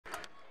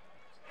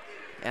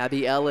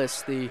Abby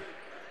Ellis, the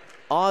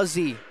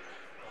Aussie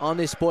on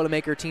this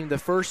Boilermaker team, the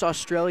first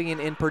Australian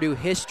in Purdue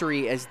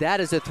history, as that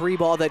is a three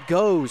ball that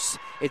goes.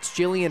 It's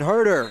Jillian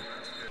Herder.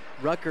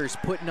 Rutgers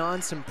putting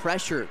on some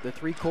pressure, the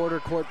three-quarter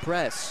court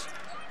press.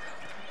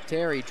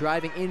 Terry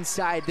driving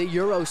inside, the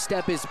Euro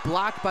step is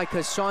blocked by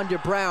Cassandra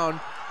Brown,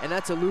 and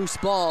that's a loose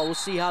ball. We'll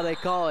see how they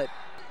call it.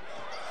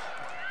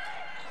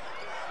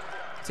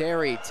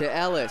 Terry to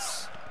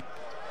Ellis.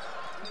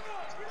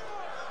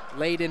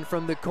 Layden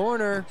from the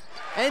corner,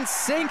 and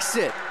sinks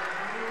it.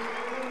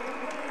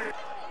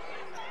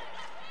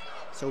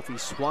 Sophie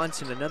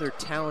Swanson, another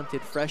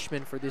talented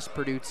freshman for this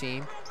Purdue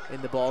team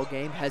in the ball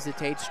game,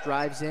 hesitates,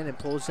 drives in, and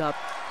pulls up.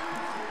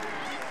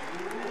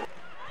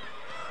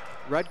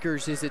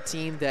 Rutgers is a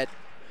team that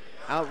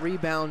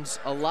out-rebounds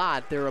a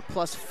lot. They're a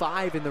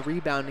 +5 in the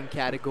rebounding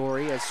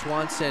category, as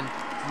Swanson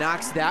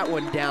knocks that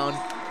one down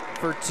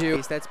for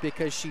 2. That's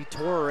because she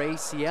tore her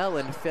ACL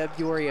in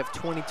February of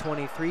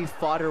 2023,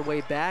 fought her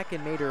way back,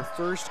 and made her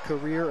first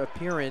career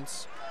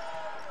appearance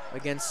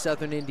against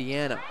Southern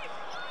Indiana.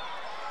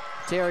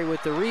 Terry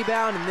with the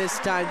rebound, and this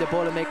time the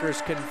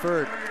Boilermakers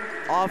convert.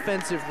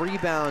 Offensive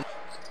rebound.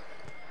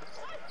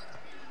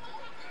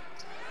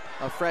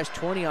 A fresh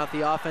 20 off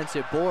the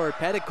offensive board.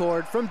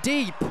 Petticord from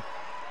deep,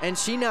 and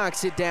she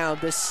knocks it down.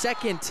 The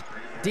second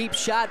deep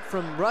shot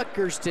from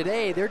Rutgers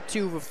today. They're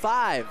 2 of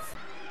 5.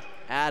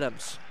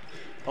 Adams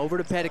over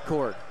to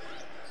Petticord.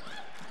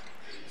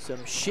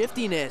 Some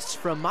shiftiness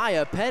from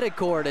Maya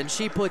Petticord, and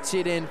she puts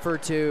it in for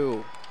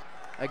 2.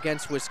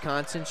 Against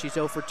Wisconsin, she's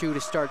 0 for 2 to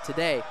start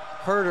today.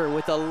 Herder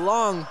with a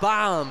long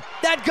bomb.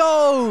 That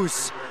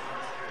goes!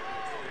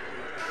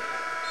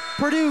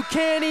 Purdue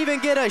can't even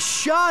get a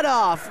shot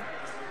off.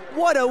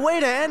 What a way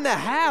to end the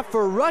half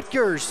for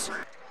Rutgers.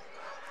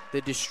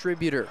 The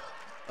distributor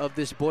of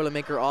this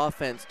Boilermaker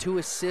offense. 2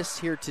 assists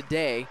here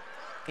today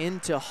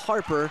into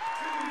Harper,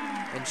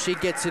 and she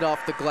gets it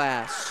off the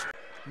glass.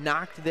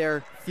 Knocked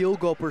their field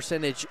goal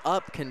percentage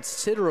up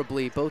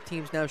considerably. Both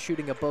teams now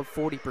shooting above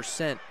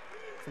 40%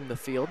 from the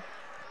field.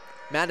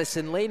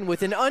 Madison Layden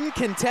with an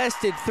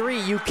uncontested 3.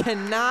 You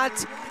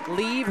cannot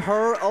leave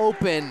her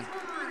open.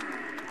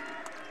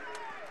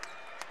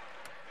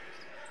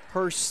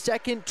 Her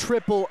second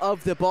triple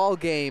of the ball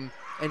game,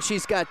 and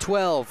she's got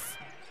 12.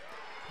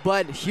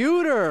 But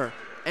Huter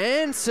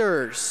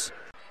answers.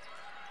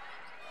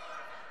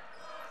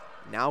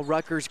 Now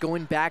Rutgers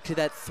going back to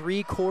that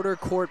three-quarter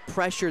court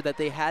pressure that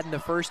they had in the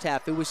first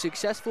half. It was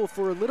successful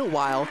for a little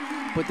while,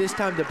 but this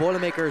time the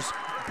Boilermakers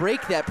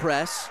break that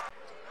press.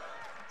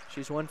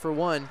 She's 1 for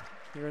 1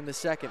 here in the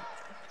second.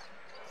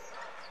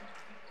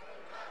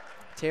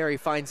 Terry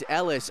finds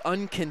Ellis,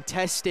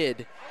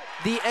 uncontested.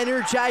 The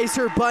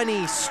Energizer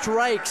Bunny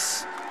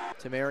strikes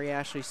to Mary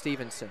Ashley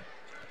Stevenson.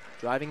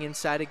 Driving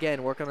inside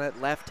again, working on that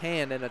left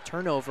hand, and a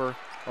turnover.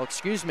 Oh,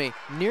 excuse me,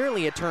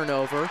 nearly a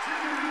turnover.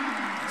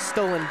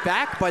 Stolen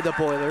back by the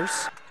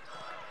Boilers.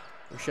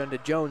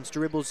 Rashunda Jones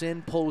dribbles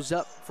in, pulls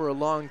up for a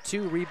long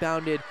 2,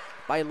 rebounded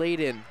by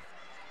Layden.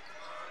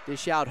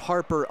 Dish out,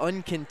 Harper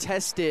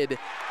uncontested.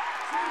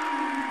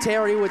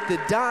 Terry with the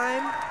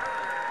dime.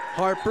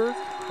 Harper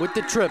with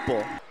the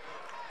triple.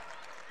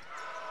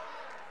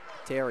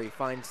 Terry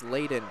finds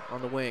Layden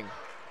on the wing.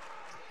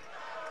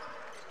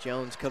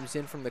 Jones comes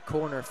in from the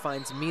corner,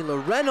 finds Mila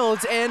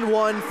Reynolds, and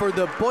 1 for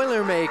the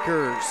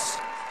Boilermakers.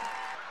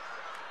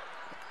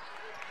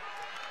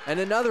 And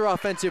another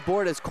offensive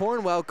board as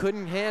Cornwell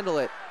couldn't handle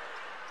it.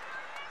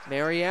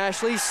 Mary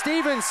Ashley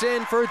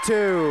Stevenson for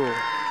 2.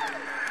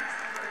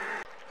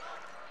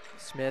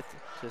 Smith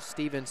to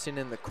Stevenson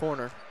in the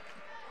corner.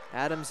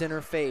 Adams in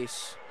her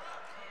face.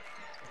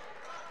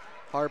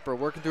 Harper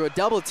working through a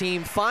double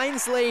team,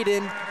 finds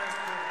Layden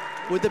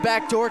with the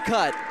backdoor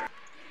cut.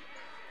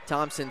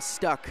 Thompson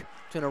stuck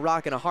between a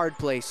rock and a hard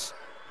place.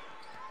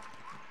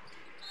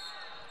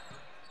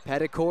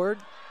 Petticord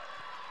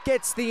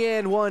gets the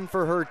and 1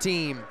 for her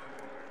team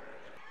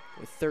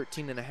with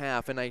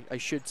 13.5, and I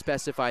should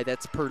specify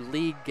that's per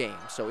league game,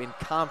 so in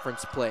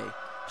conference play,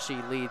 she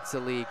leads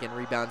the league in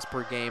rebounds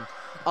per game.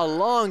 A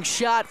long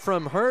shot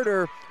from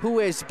Herder, who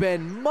has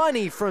been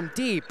money from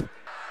deep.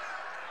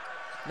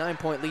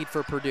 9-point lead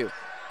for Purdue.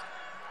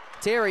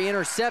 Terry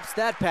intercepts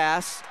that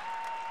pass.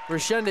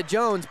 Rashunda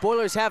Jones,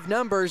 Boilers have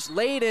numbers.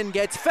 Layden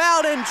gets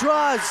fouled and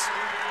draws.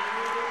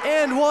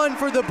 And 1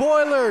 for the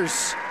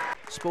Boilers.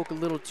 Spoke a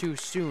little too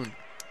soon.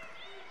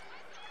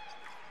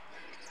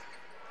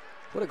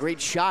 What a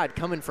great shot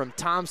coming from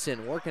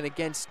Thompson, working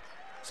against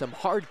some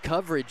hard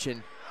coverage,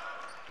 and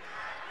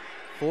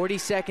 40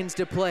 seconds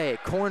to play.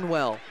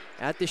 Cornwell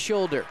at the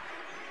shoulder.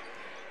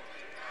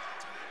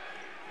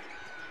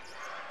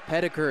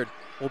 Petticord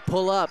will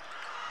pull up,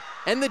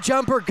 and the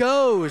jumper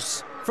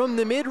goes from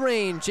the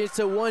mid-range. It's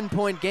a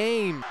 1-point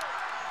game.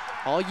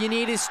 All you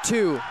need is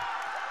 2.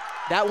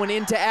 That one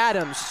into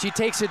Adams. She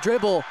takes a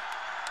dribble,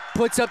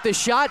 puts up the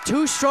shot,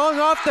 too strong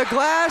off the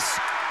glass,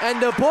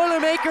 and the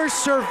Boilermakers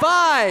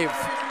survive.